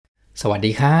สวัส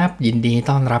ดีครับยินดี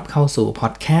ต้อนรับเข้าสู่พอ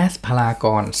ดแคสต์พลาก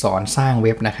รสอนสร้างเ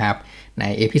ว็บนะครับใน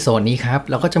เอพิโซดนี้ครับ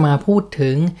เราก็จะมาพูดถึ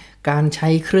งการใช้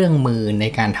เครื่องมือใน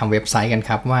การทำเว็บไซต์กันค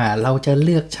รับว่าเราจะเ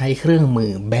ลือกใช้เครื่องมื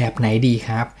อแบบไหนดีค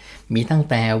รับมีตั้ง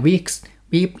แต่ Wix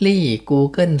Weebly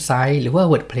Google Site หรือว่า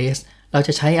Wordpress เราจ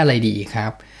ะใช้อะไรดีครั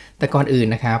บแต่ก่อนอื่น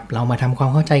นะครับเรามาทำความ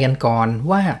เข้าใจกันก่อน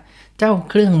ว่าเจ้า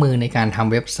เครื่องมือในการท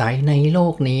ำเว็บไซต์ในโล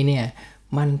กนี้เนี่ย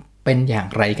มันเป็นอย่าง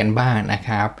ไรกันบ้างนะ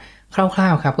ครับคร่า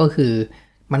วๆครับก็คือ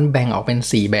มันแบ่งออกเป็น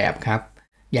4แบบครับ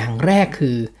อย่างแรก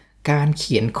คือการเ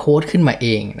ขียนโค้ดขึ้นมาเอ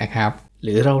งนะครับห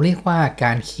รือเราเรียกว่าก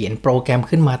ารเขียนโปรแกรม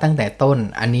ขึ้นมาตั้งแต่ต้น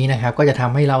อันนี้นะครับก็จะท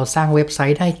ำให้เราสร้างเว็บไซ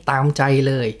ต์ได้ตามใจ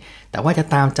เลยแต่ว่าจะ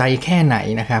ตามใจแค่ไหน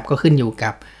นะครับก็ขึ้นอยู่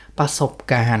กับประสบ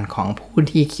การณ์ของผู้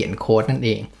ที่เขียนโค้ดนั่นเอ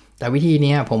งแต่วิธี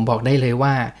นี้ผมบอกได้เลย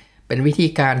ว่าเป็นวิธี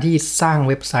การที่สร้าง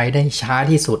เว็บไซต์ได้ช้า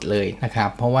ที่สุดเลยนะครับ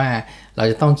เพราะว่าเรา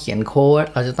จะต้องเขียนโค้ด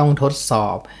เราจะต้องทดสอ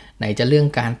บไหนจะเรื่อง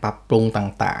การปรับปรุง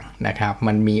ต่างๆนะครับ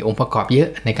มันมีองค์ประกอบเยอะ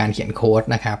ในการเขียนโค้ด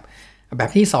นะครับแบบ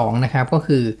ที่2นะครับก็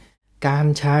คือการ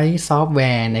ใช้ซอฟต์แว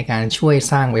ร์ในการช่วย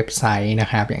สร้างเว็บไซต์นะ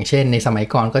ครับอย่างเช่นในสมัย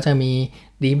ก่อนก็จะมี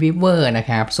Dreamweaver นะ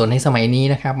ครับส่วนในสมัยนี้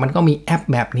นะครับมันก็มีแอป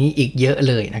แบบนี้อีกเยอะ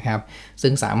เลยนะครับ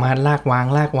ซึ่งสามารถลากวา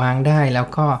งได้แล้ว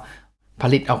ก็ผ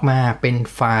ลิตออกมาเป็น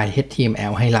ไฟล์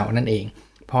HTML ให้เรานั่นเอง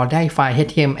พอได้ไฟล์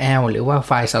HTML หรือว่าไ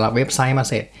ฟล์สำหรับเว็บไซต์มา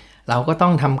เสร็จเราก็ต้อ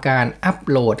งทำการอัป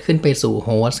โหลดขึ้นไปสู่โฮ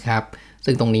สต์ครับ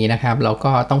ซึ่งตรงนี้นะครับเรา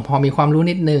ก็ต้องพอมีความรู้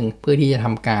นิดนึงเพื่อที่จะท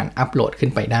ำการอัปโหลดขึ้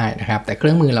นไปได้นะครับแต่เค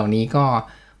รื่องมือเหล่านี้ก็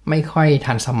ไม่ค่อย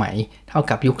ทันสมัยเท่า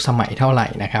กับยุคสมัยเท่าไหร่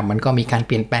นะครับมันก็มีการเ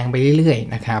ปลี่ยนแปลงไปเรื่อย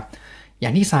ๆนะครับอย่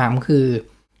างที่3คือ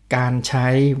การใช้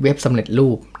เว็บสำเร็จรู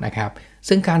ปนะครับ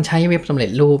ซึ่งการใช้เว็บสำเร็จ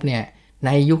รูปเนี่ยใน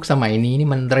ยุคสมัยนี้นี่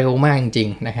มันเร็วมากจริง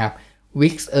ๆนะครับ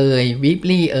Wix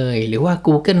Weebly หรือว่า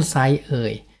Google Site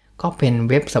ก็เป็น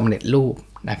เว็บสำเร็จรูป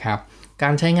นะครับกา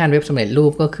รใช้งานเว็บสำเร็จรู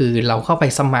ปก็คือเราเข้าไป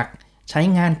สมัครใช้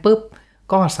งานปุ๊บ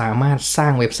ก็สามารถสร้า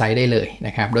งเว็บไซต์ได้เลยน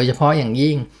ะครับโดยเฉพาะอย่าง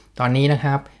ยิ่งตอนนี้นะค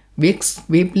รับ Wix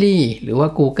Weebly หรือว่า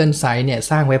Google Site เนี่ย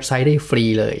สร้างเว็บไซต์ได้ฟรี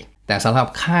เลยแต่สำหรับ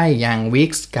ค่ายอย่าง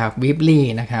Wix กับ Weebly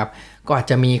นะครับก็อาจ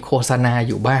จะมีโฆษณาอ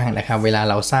ยู่บ้างนะครับเวลา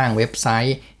เราสร้างเว็บไซ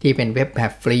ต์ที่เป็นเว็บแบ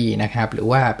บฟรีนะครับหรือ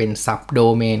ว่าเป็น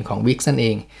subdomain ของ Wix นั่นเอ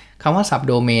งคำว่า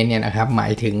subdomain เนี่ยนะครับหมา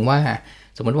ยถึงว่า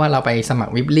สมมติว่าเราไปสมัค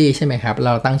ร Weebly ใช่ไหมครับเร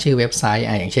าตั้งชื่อเว็บไซต์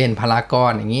อย่างเช่นพารากอ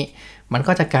นอย่างนี้มัน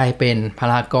ก็จะกลายเป็น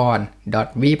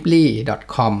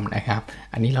paragon.weebly.com นะครับ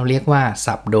อันนี้เราเรียกว่า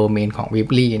subdomain ของ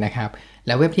Weebly นะครับแ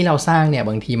ล้วเว็บที่เราสร้างเนี่ย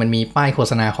บางทีมันมีป้ายโฆ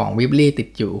ษณาของ Weebly ติด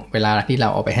อยู่เวลาที่เรา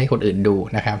เอาไปให้คนอื่นดู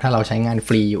นะครับถ้าเราใช้งานฟ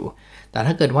รีอยู่แต่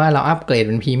ถ้าเกิดว่าเราอัปเกรดเ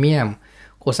ป็นพรีเมียม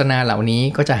โฆษณาเหล่านี้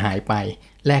ก็จะหายไป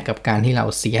แลกกับการที่เรา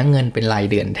เสียเงินเป็นราย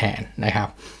เดือนแทนนะครับ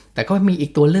แต่ก็มีอี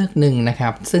กตัวเลือกหนึ่งนะครั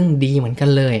บซึ่งดีเหมือนกัน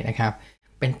เลยนะครับ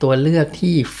เป็นตัวเลือก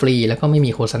ที่ฟรีแล้วก็ไม่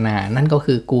มีโฆษณานั่นก็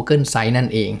คือ Google Site นั่น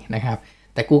เองนะครับ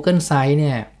แต่ Google Site เ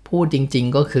นี่ยพูดจริง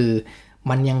ๆก็คือ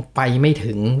มันยังไปไม่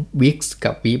ถึง Wix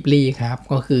กับ Weebly ครับ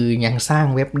ก็คือยังสร้าง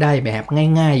เว็บได้แบบ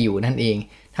ง่ายๆอยู่นั่นเอง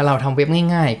ถ้าเราทำเว็บ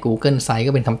ง่ายๆ Google Site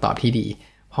ก็เป็นคำตอบที่ดี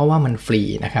เพราะว่ามันฟรี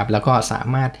นะครับแล้วก็สา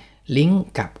มารถลิงก์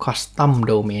กับ Custom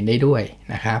Domain ได้ด้วย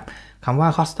นะครับคำว่า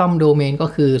Custom Domain ก็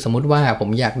คือสมมุติว่าผม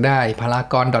อยากได้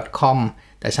paragon.com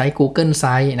แต่ใช้ Google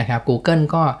Site นะครับ Google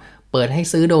ก็เปิดให้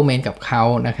ซื้อโดเมนกับเขา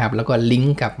นะครับแล้วก็ลิง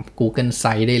ก์กับ Google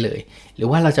Site ได้เลยหรือ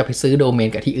ว่าเราจะไปซื้อโดเมน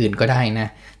กับที่อื่นก็ได้นะ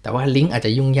แต่ว่าลิงก์อาจจ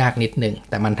ะยุ่งยากนิดนึง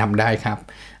แต่มันทำได้ครับ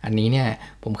อันนี้เนี่ย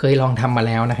ผมเคยลองทำมา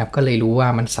แล้วนะครับก็เลยรู้ว่า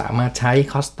มันสามารถใช้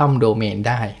Custom Domain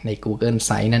ได้ใน Google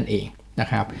Site นั่นเองนะ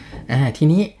ครับที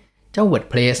นี้เจ้า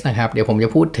Wordpress นะครับเดี๋ยวผมจะ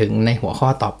พูดถึงในหัวข้อ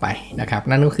ต่อไปนะครับ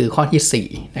นั่นก็คือข้อที่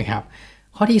4นะครับ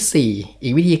ข้อที่4อี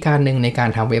กวิธีการหนึ่งในการ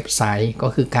ทำเว็บไซต์ก็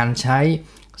คือการใช้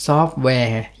ซอฟต์แว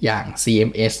ร์อย่าง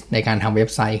CMS ในการทำเว็บ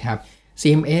ไซต์ครับ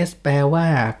CMS แปลว่า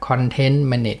Content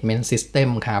Management System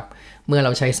ครับเมื่อเร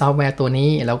าใช้ซอฟต์แวร์ตัวนี้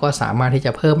เราก็สามารถที่จ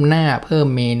ะเพิ่มหน้าเพิ่ม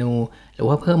เมนูหรือ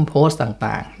ว่าเพิ่มโพสต์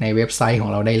ต่างๆในเว็บไซต์ของ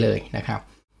เราได้เลยนะครับ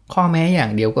ข้อแม้อย่า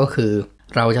งเดียวก็คือ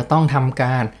เราจะต้องทำก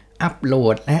ารอัปโหล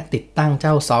ดและติดตั้งเจ้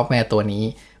าซอฟต์แวร์ตัวนี้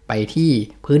ไปที่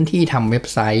พื้นที่ทำเว็บ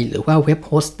ไซต์หรือว่าเว็บโ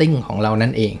ฮสติ้งของเรานั่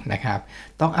นเองนะครับ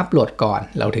ต้องอัปโหลดก่อน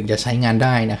เราถึงจะใช้งานไ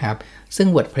ด้นะครับซึ่ง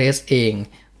WordPress เอง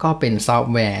ก็เป็นซอฟ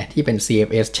ต์แวร์ที่เป็น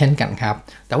CMS เช่นกันครับ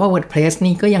แต่ว่า WordPress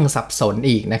นี่ก็ยังสับสน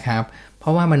อีกนะครับเพรา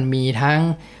ะว่ามันมีทั้ง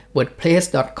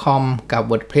wordpress.com กับ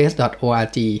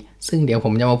wordpress.org ซึ่งเดี๋ยวผ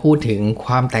มจะมาพูดถึงค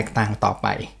วามแตกต่างต่อไป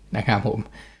นะครับผม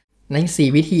ใน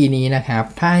4วิธีนี้นะครับ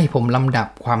ถ้าให้ผมลำดับ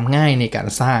ความง่ายในการ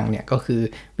สร้างเนี่ยก็คือ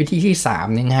วิธีที่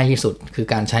3เนี่ยง่ายที่สุดคือ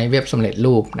การใช้เว็บสำเร็จ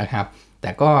รูปนะครับแต่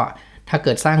ก็ถ้าเ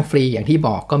กิดสร้างฟรีอย่างที่บ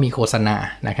อกก็มีโฆษณา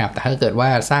นะครับแต่ถ้าเกิดว่า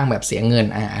สร้างแบบเสียเงิน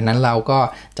อันนั้นเราก็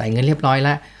จ่ายเงินเรียบร้อยแ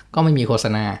ล้วก็ไม่มีโฆษ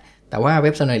ณาแต่ว่าเว็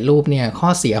บสำเร็จรูปเนี่ยข้อ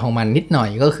เสียของมันนิดหน่อย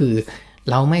ก็คือ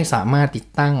เราไม่สามารถติด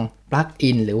ตั้งปลั๊ก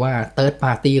อินหรือว่า Third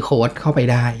Party Code เข้าไป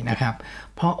ได้นะครับ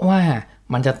เพราะว่า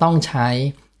มันจะต้องใช้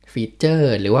ฟีเจอ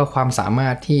ร์หรือว่าความสามา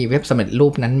รถที่เว็บสำเร็จรู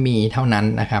ปนั้นมีเท่านั้น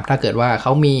นะครับถ้าเกิดว่าเข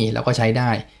ามีเราก็ใช้ไ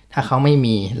ด้ถ้าเขาไม่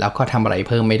มีเราก็ทำอะไรเ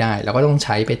พิ่มไม่ได้เราก็ต้องใ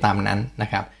ช้ไปตามนั้นนะ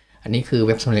ครับอันนี้คือเ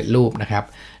ว็บสำเร็จรูปนะครับ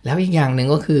แล้วอีกอย่างหนึ่ง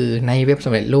ก็คือในเว็บส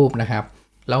ำเร็จรูปนะครับ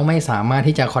เราไม่สามารถ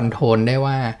ที่จะคอนโทรลได้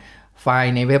ว่าไฟ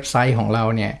ล์ในเว็บไซต์ของเรา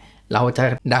เนี่ยเราจะ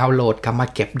ดาวน์โหลดกลับมา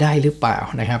เก็บได้หรือเปล่า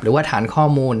นะครับหรือว่าฐานข้อ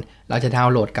มูลเราจะดาว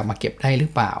น์โหลดกลับมาเก็บได้หรื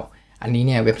อเปล่าอันนี้เ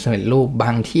นี่ยเว็บสำเร็จรูปบา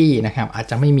งที่นะครับอาจ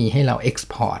จะไม่มีให้เรา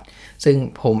Export ซึ่ง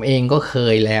ผมเองก็เค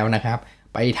ยแล้วนะครับ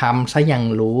ไปทำซะอย่าง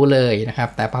รู้เลยนะครับ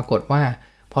แต่ปรากฏว่า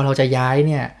พอเราจะย้าย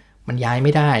เนี่ยมันย้ายไ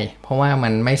ม่ได้เพราะว่ามั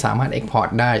นไม่สามารถ Export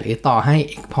ได้หรือต่อให้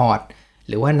Export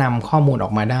หรือว่านำข้อมูลอ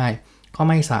อกมาได้ก็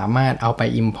ไม่สามารถเอาไป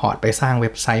Import ไปสร้างเว็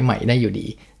บไซต์ใหม่ได้อยู่ดี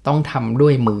ต้องทำด้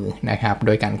วยมือนะครับโด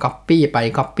ยการ Copy ไป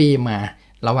Copy มา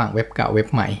ระหว่างเว็บเก่าเว็บ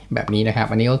ใหม่แบบนี้นะครับ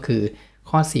อันนี้ก็คือ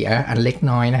ข้อเสียอันเล็ก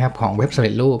น้อยนะครับของเว็บสำเ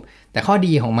ร็จรูปแต่ข้อ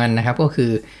ดีของมันนะครับก็คื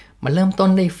อมันเริ่มต้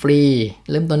นได้ฟรี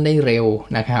เริ่มต้นได้เร็ว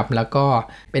นะครับแล้วก็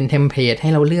เป็นเทมเพลตให้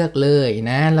เราเลือกเลย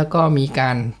นะแล้วก็มีก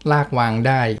ารลากวางไ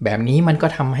ด้แบบนี้มันก็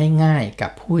ทำให้ง่ายกั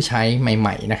บผู้ใช้ให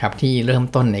ม่ๆนะครับที่เริ่ม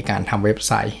ต้นในการทำเว็บไ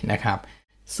ซต์นะครับ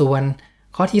ส่วน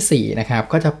ข้อที่4นะครับ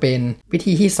ก็จะเป็นวิ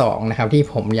ธีที่2นะครับที่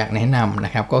ผมอยากแนะนำน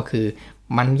ะครับก็คือ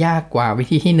มันยากกว่าวิ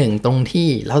ธีที่1ตรงที่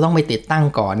เราต้องไปติดตั้ง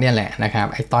ก่อนเนี่ยแหละนะครับ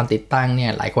ไอตอนติดตั้งเนี่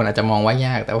ยหลายคนอาจจะมองว่าย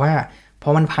ากแต่ว่าพอ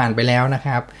มันผ่านไปแล้วนะค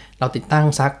รับเราติดตั้ง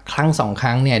สักครั้ง2ค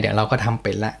รั้งเนี่ยเดี๋ยวเราก็ทำเ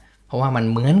ป็นละเพราะว่ามัน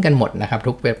เหมือนกันหมดนะครับ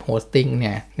ทุกเว็บโฮสติ้งเ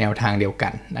นี่ยแนวทางเดียวกั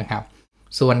นนะครับ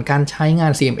ส่วนการใช้งา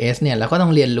น CMS เนี่ยเราก็ต้อ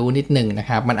งเรียนรู้นิดหนึ่งนะ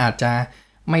ครับมันอาจจะ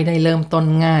ไม่ได้เริ่มต้น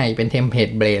ง่ายเป็นเทมเพลต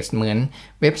เบสเหมือน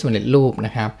เว็บสำเร็จรูปน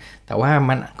ะครับแต่ว่า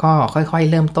มันก็ค่อยๆ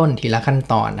เริ่มต้นทีละขั้น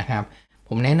ตอนนะครับผ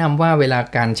มแนะนำว่าเวลา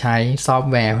การใช้ซอฟ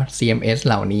ต์แวร์ CMS เ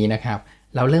หล่านี้นะครับ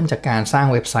เราเริ่มจากการสร้าง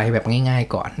เว็บไซต์แบบง่าย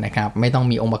ๆก่อนนะครับไม่ต้อง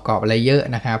มีองค์ประกอบอะไรเยอะ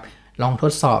นะครับลองท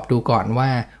ดสอบดูก่อนว่า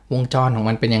วงจรของ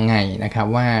มันเป็นยังไงนะครับ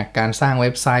ว่าการสร้างเ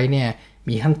ว็บไซต์เนี่ย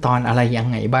มีขั้นตอนอะไรยัง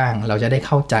ไงบ้างเราจะได้เ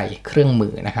ข้าใจเครื่องมื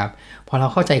อนะครับพอเรา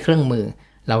เข้าใจเครื่องมือ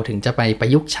เราถึงจะไปประ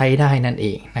ยุกต์ใช้ได้นั่นเอ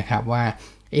งนะครับว่า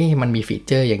มันมีฟีเ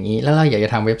จอร์อย่างนี้แล้วเราอยากจะ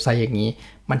ทำเว็บไซต์อย่างนี้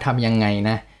มันทำยังไง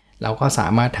นะเราก็สา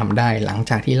มารถทำได้หลัง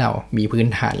จากที่เรามีพื้น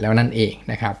ฐานแล้วนั่นเอง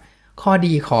นะครับข้อ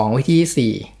ดีของวิธี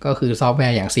ที่4ก็คือซอฟต์แว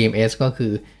ร์อย่าง CMS ก็คื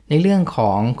อในเรื่องข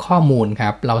องข้อมูลค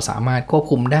รับเราสามารถควบ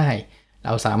คุมได้เร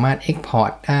าสามารถ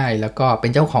Export ได้แล้วก็เป็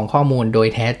นเจ้าของข้อมูลโดย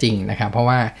แท้จริงนะครับเพราะ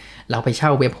ว่าเราไปเช่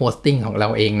าเว็บโฮสติ้งของเรา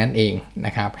เองนั่นเองน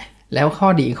ะครับแล้วข้อ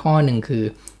ดีอีกข้อหนึ่งคือ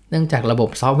เนื่องจากระบบ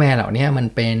ซอฟต์แวร์เหล่านี้มัน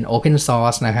เป็น Open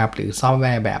Source นะครับหรือซอฟต์แว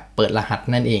ร์แบบเปิดรหัส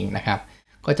นั่นเองนะครับ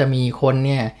ก็จะมีคนเ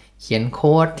นี่ยเขียนโ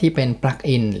ค้ดที่เป็นปลั๊ก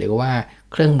อินหรือว่า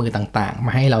เครื่องมือต่างๆม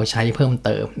าให้เราใช้เพิ่มเ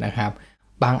ติมนะครับ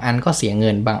บางอันก็เสียเงิ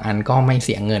นบางอันก็ไม่เ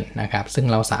สียเงินนะครับซึ่ง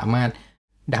เราสามารถ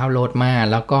ดาวน์โหลดมา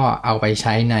แล้วก็เอาไปใ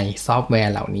ช้ในซอฟต์แว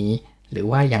ร์เหล่านี้หรือ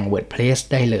ว่าอย่าง Wordpress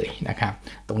ได้เลยนะครับ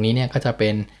ตรงนี้เนี่ยก็จะเป็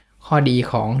นข้อดี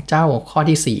ของเจ้าข้อ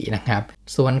ที่4นะครับ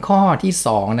ส่วนข้อที่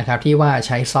2นะครับที่ว่าใ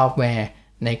ช้ซอฟต์แวร์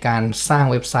ในการสร้าง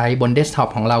เว็บไซต์บนเดสก์ท็อป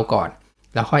ของเราก่อน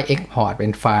แล้วค่อย Export เป็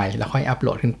นไฟล์แล้วค่อยอัปโหล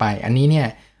ดขึ้นไปอันนี้เนี่ย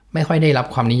ไม่ค่อยได้รับ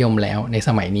ความนิยมแล้วในส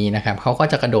มัยนี้นะครับเขาก็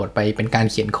จะกระโดดไปเป็นการ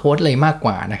เขียนโค้ดเลยมากก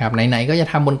ว่านะครับไหนๆก็จะ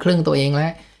ทำบนเครื่องตัวเองแล้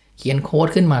วเขียนโค้ด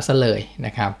ขึ้นมาซะเลยน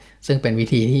ะครับซึ่งเป็นวิ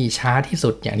ธีที่ช้าที่สุ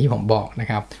ดอย่างที่ผมบอกนะ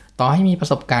ครับต่อให้มีประ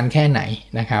สบการณ์แค่ไหน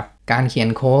นะครับการเขียน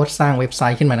โค้ดสร้างเว็บไซ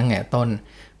ต์ขึ้นมาตั้งแต่ต้น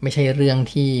ไม่ใช่เรื่อง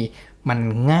ที่มัน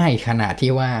ง่ายขนาด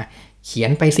ที่ว่าเขีย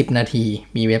นไป10นาที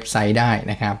มีเว็บไซต์ได้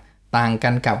นะครับต่างกั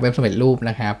นกับเว็บสำเร็จรูป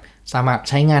นะครับสมัคร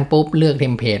ใช้งานปุ๊บเลือกเท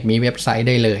มเพลตมีเว็บไซต์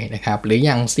ได้เลยนะครับหรืออ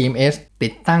ย่าง CMS ติ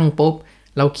ดตั้งปุ๊บ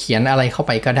เราเขียนอะไรเข้าไ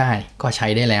ปก็ได้ก็ใช้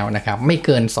ได้แล้วนะครับไม่เ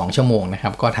กิน2ชั่วโมงนะครั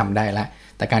บก็ทำได้ละ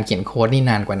แต่การเขียนโค้ดนี่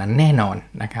นานกว่านั้นแน่นอน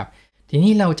นะครับที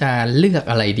นี้เราจะเลือก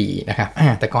อะไรดีนะครับ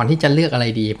แต่ก่อนที่จะเลือกอะไร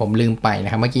ดีผมลืมไปน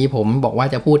ะครับเมื่อกี้ผมบอกว่า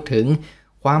จะพูดถึง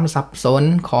ความสับสน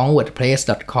ของ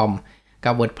wordpress.com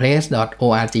กับ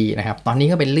wordpress.org นะครับตอนนี้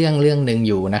ก็เป็นเรื่องหนึ่ง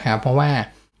อยู่นะครับเพราะว่า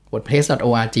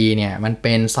wordpress.org เนี่ยมันเ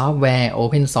ป็นซอฟต์แวร์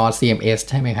open source CMS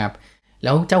ใช่ไหมครับแ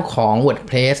ล้วเจ้าของ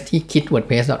wordpress ที่คิด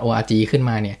wordpress.org ขึ้น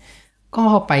มาเนี่ยก็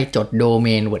ไปจดโดเม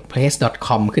น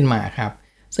wordpress.com ขึ้นมาครับ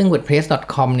ซึ่ง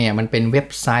wordpress.com เนี่ยมันเป็นเว็บ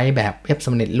ไซต์แบบเว็บส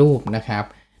ำเร็จรูปนะครับ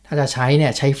ถ้าจะใช้เนี่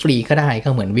ยใช้ฟรีก็ได้ก็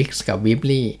เหมือน Wix กับ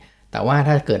Weebly แต่ว่า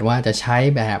ถ้าเกิดว่าจะใช้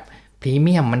แบบพรีเ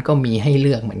มียมมันก็มีให้เ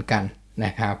ลือกเหมือนกันน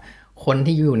ะครับคน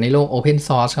ที่อยู่ในโลก Open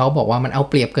Source เขาบอกว่ามันเอา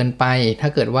เปรียบเกินไปถ้า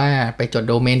เกิดว่าไปจด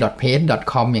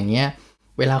domain.page.com อย่างเงี้ย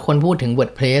เวลาคนพูดถึง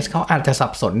WordPress เขาอาจจะสั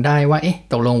บสนได้ว่า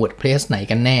ตกลง WordPress ไหน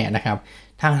กันแน่นะครับ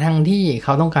ทั้งที่เข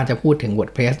าต้องการจะพูดถึง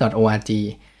wordpress.org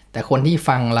แต่คนที่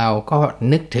ฟังเราก็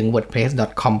นึกถึง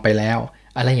wordpress.com ไปแล้ว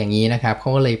อะไรอย่างนี้นะครับเขา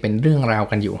ก็เลยเป็นเรื่องราว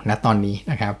กันอยู่ณตอนนี้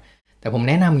นะครับแต่ผม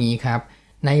แนะนำงี้ครับ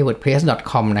ใน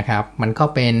wordpress.com นะครับมันก็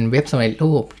เป็นเว็บสำเร็จ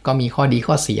รูปก็มีข้อดี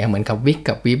ข้อเสียเหมือนกับ Wix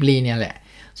กับ Weebly เนี่ยแหละ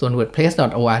ส่วน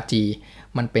wordpress.org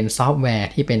มันเป็นซอฟต์แวร์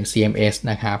ที่เป็น CMS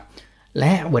นะครับ แล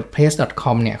ะ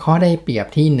wordpress.com เนี่ยข้อได้เปรียบ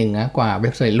ที่เหนือกว่าเว็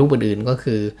บสำเร็จรูปอื่นๆก็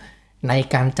คือใน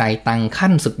การจ่ายตังค์ขั้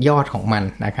นสุดยอดของมัน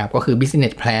นะครับก็คือ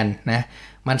business plan นะ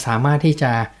มันสามารถที่จ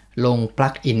ะลงป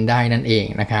ลั๊กอินได้นั่นเอง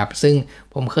นะครับซึ่ง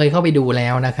ผมเคยเข้าไปดูแล้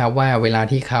วนะครับว่าเวลา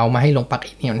ที่เขามาให้ลงปลั๊ก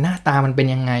อินเนี่ยหน้าตามันเป็น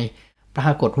ยังไงปร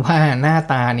ากฏว่าหน้า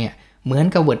ตาเนี่ยเหมือน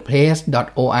กับ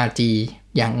wordpress.org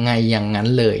อย่างไงอย่างนั้น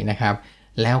เลยนะครับ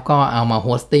แล้วก็เอามาโฮ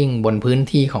สติ้งบนพื้น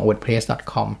ที่ของ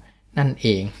wordpress.com นั่นเอ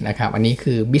งนะครับอันนี้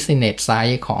คือ business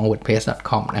site ของ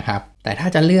wordpress.com นะครับแต่ถ้า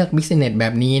จะเลือก business แบ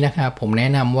บนี้นะครับผมแนะ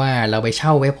นำว่าเราไปเช่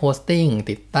าเว็บโฮสติ้ง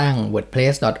ติดตั้ง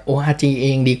wordpress.org เอ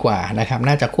งดีกว่านะครับ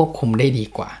น่าจะควบคุมได้ดี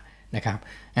กว่านะครับ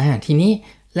ทีนี้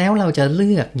แล้วเราจะเ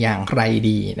ลือกอย่างไร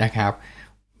ดีนะครับ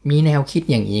มีแนวคิด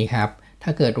อย่างนี้ครับถ้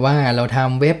าเกิดว่าเราท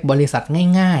ำเว็บบริษัท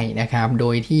ง่ายๆนะครับโด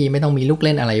ยที่ไม่ต้องมีลูกเ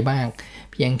ล่นอะไรบ้าง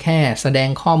เพียงแค่แสดง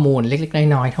ข้อมูลเล็ก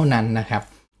ๆน้อยๆเท่านั้นนะครับ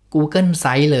Google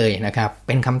Site เลยนะครับเ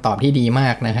ป็นคำตอบที่ดีมา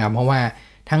กนะครับเพราะว่า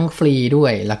ทั้งฟรีด้ว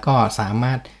ยแล้วก็สาม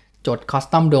ารถจด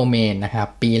Custom Domain นะครับ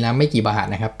ปีละไม่กี่บาท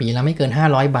นะครับปีละไม่เกิน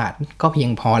500 บาทก็เพีย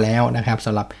งพอแล้วนะครับส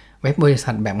ำหรับเว็บบริษั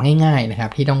ทแบบง่ายๆนะครั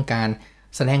บที่ต้องการ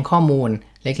แสดงข้อมูล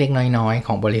เล็กๆน้อยๆข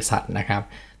องบริษัทนะครับ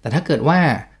แต่ถ้าเกิดว่า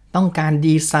ต้องการ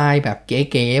ดีไซน์แบบเ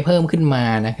ก๋ๆเพิ่มขึ้นมา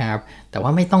นะครับแต่ว่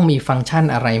าไม่ต้องมีฟังก์ชัน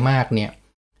อะไรมากเนี่ย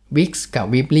Wix กับ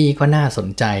Weebly ก็น่าสน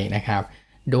ใจนะครับ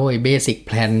โดย Basic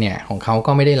Plan เนี่ยของเขา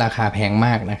ก็ไม่ได้ราคาแพงม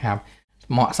ากนะครับ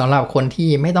เหมาะสำหรับคนที่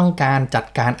ไม่ต้องการจัด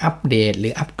การอัปเดตหรื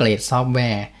ออัปเกรดซอฟต์แว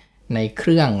ร์ในเค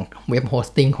รื่องเว็บโฮส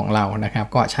ติ้งของเรานะครับ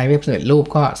ก็ใช้เว็บสำเร็จรูป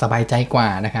ก็สบายใจกว่า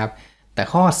นะครับแต่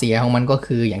ข้อเสียของมันก็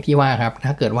คืออย่างที่ว่าครับถ้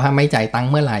าเกิดว่าไม่จ่ายตังค์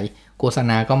เมื่อไหร่โฆษ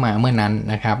ณาก็มาเมื่อนั้น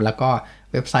นะครับแล้วก็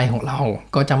เว็บไซต์ของเรา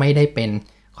ก็จะไม่ได้เป็น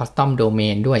Custom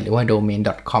Domain ด้วยหรือว่า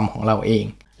domain.com ของเราเอง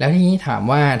แล้วทีนี้ถาม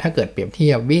ว่าถ้าเกิดเปรียบเที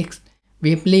ยบ Wix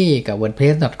Weebly กับ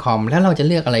wordpress.com แล้วเราจะ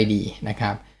เลือกอะไรดีนะค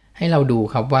รับให้เราดู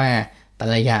ครับว่าแต่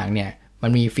ละอย่างเนี่ยมั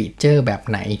นมีฟีเจอร์แบบ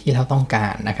ไหนที่เราต้องกา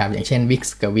รนะครับอย่างเช่น Wix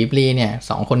กับ Weebly เนี่ย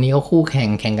2คนนี้ก็คู่แข่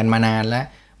งกันมานานแล้ว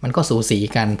มันก็สูสี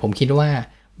กันผมคิดว่า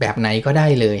แบบไหนก็ได้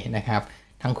เลยนะครับ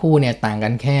ทั้งคู่เนี่ยต่างกั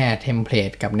นแค่เทมเพลต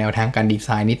กับแนวทางการดีไซ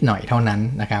น์นิดหน่อยเท่านั้น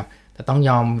นะครับแต่ต้อง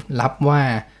ยอมรับว่า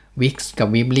Wix กับ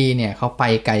Weebly เนี่ยเขาไป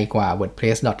ไกลกว่า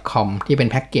wordpress.com ที่เป็น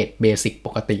แพ็กเกจเบสิกป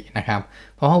กตินะครับ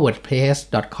เพราะว่า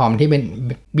wordpress.com ที่เป็น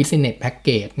business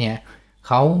package เนี่ยเ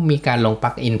ขามีการลงป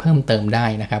ลั๊กอินเพิ่มเติมได้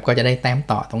นะครับก็จะได้แต้ม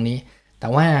ต่อตรงนี้แต่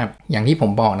ว่าอย่างที่ผ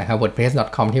มบอกนะครับ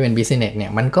wordpress.com ที่เป็น business เนี่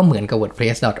ยมันก็เหมือนกับ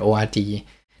wordpress.org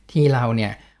ที่เราเนี่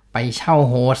ยไปเช่า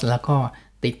โฮสต์แล้วก็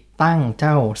ติดตั้งเ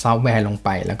จ้าซอฟต์แวร์ลงไป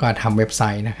แล้วก็ทำเว็บไซ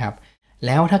ต์นะครับแ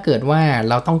ล้วถ้าเกิดว่า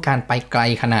เราต้องการไปไกล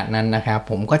ขนาดนั้นนะครับ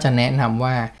ผมก็จะแนะนำ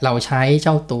ว่าเราใช้เ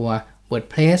จ้าตัว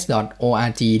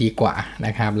wordpress.org ดีกว่าน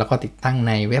ะครับแล้วก็ติดตั้งใ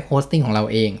นเว็บโฮสติ้งของเรา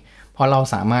เองเพราะเรา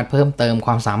สามารถเพิ่มเติมค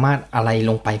วามสามารถอะไร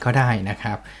ลงไปก็ได้นะค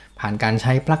รับผ่านการใ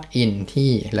ช้ปลั๊กอิน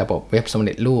ที่ระบบเว็บสำเ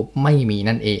ร็จรูปไม่มี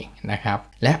นั่นเองนะครับ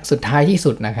และสุดท้ายที่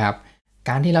สุดนะครับ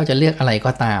การที่เราจะเลือกอะไร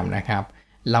ก็ตามนะครับ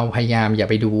เราพยายามอย่า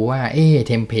ไปดูว่า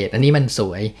เทมเพลตอันนี้มันส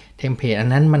วยเทมเพลตอัน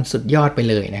นั้นมันสุดยอดไป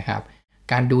เลยนะครับ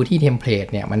การดูที่เทมเพลต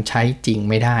เนี่ยมันใช้จริง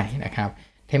ไม่ได้นะครับ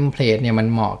เทมเพลตเนี่ยมัน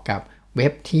เหมาะกับเว็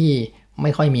บที่ไ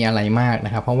ม่ค่อยมีอะไรมากน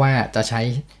ะครับเพราะว่าจะใช้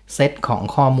เซตของ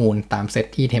ข้อมูลตามเซต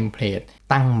ที่เทมเพลต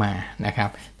ตั้งมานะครับ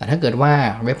แต่ถ้าเกิดว่า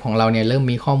เว็บของเราเนี่ยเริ่ม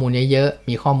มีข้อมูลเยอะๆ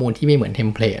มีข้อมูลที่ไม่เหมือนเทม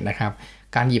เพลตนะครับ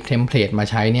การหยิบเทมเพลตมา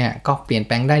ใช้เนี่ยก็เปลี่ยนแ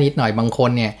ปลงได้นิดหน่อยบางค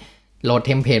นเนี่ยโหลดเ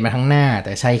ทมเพลตมาทั้งหน้าแ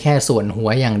ต่ใช้แค่ส่วนหัว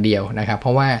อย่างเดียวนะครับเพร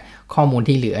าะว่าข้อมูล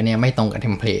ที่เหลือเนี่ยไม่ตรงกับเท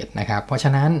มเพลตนะครับเพราะฉ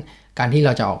ะนั้นการที่เร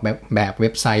าจะออกแบบเว็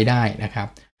บไซต์ได้นะครับ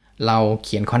เราเ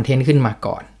ขียนคอนเทนต์ขึ้นมา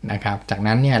ก่อนนะครับจาก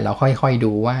นั้นเนี่ยเราค่อยๆ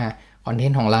ดูว่าคอนเทน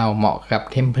ต์ของเราเหมาะกับ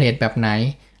เทมเพลตแบบไหน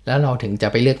แล้วเราถึงจะ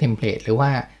ไปเลือกเทมเพลตหรือว่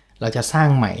าเราจะสร้าง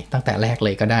ใหม่ตั้งแต่แรกเล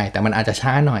ยก็ได้แต่มันอาจจะ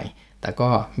ช้าหน่อยแต่ก็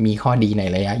มีข้อดีใน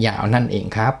ระยะยาวนั่นเอง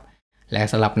ครับและ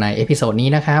สำหรับในเอพิโซดนี้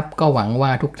นะครับก็หวังว่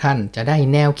าทุกท่านจะได้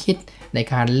แนวคิดใน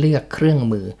การเลือกเครื่อง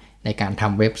มือในการท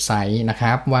ำเว็บไซต์นะค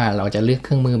รับว่าเราจะเลือกเค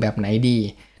รื่องมือแบบไหนดี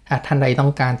ถ้าท่านใดต้อ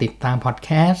งการติดตามพอดแค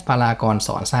สต์พลากรส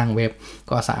อนสร้างเว็บ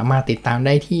ก็สามารถติดตามไ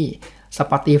ด้ที่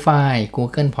Spotify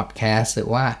Google Podcast หรือ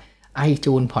ว่า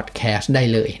iTunes Podcast ได้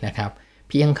เลยนะครับ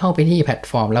เพียงเข้าไปที่แพลต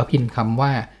ฟอร์มแล้วพิมพ์คำว่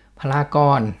าพลาก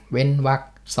รเว้นวรรค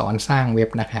สอนสร้างเว็บ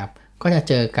นะครับก็จะ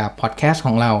เจอกับพอดแคสต์ข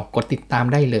องเรากดติดตาม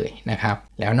ได้เลยนะครับ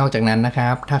แล้วนอกจากนั้นนะครั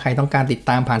บถ้าใครต้องการติด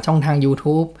ตามผ่านช่องทาง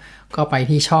YouTube ก็ไป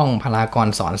ที่ช่องพลากร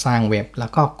สอนสร้างเว็บแล้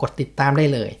วก็กดติดตามได้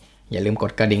เลยอย่าลืมก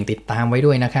ดกระดิ่งติดตามไว้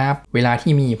ด้วยนะครับเวลา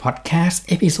ที่มีพอดแคสต์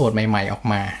เอพิโซดใหม่ๆออก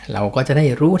มาเราก็จะได้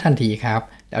รู้ทันทีครับ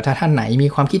แล้วถ้าท่านไหนมี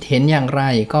ความคิดเห็นอย่างไร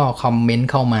ก็คอมเมนต์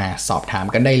เข้ามาสอบถาม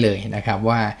กันได้เลยนะครับ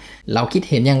ว่าเราคิด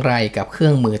เห็นอย่างไรกับเครื่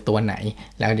องมือตัวไหน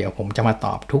แล้วเดี๋ยวผมจะมาต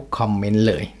อบทุกคอมเมนต์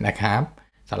เลยนะครับ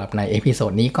สำหรับในเอพิโซ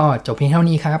ดนี้ก็จบเพียงเท่า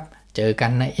นี้ครับเจอกั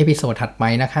นในเอพิโซดถัดไป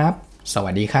นะครับสวั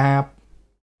สดีครับ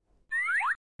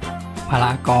พล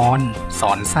ากรส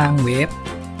อนสร้างเว็บ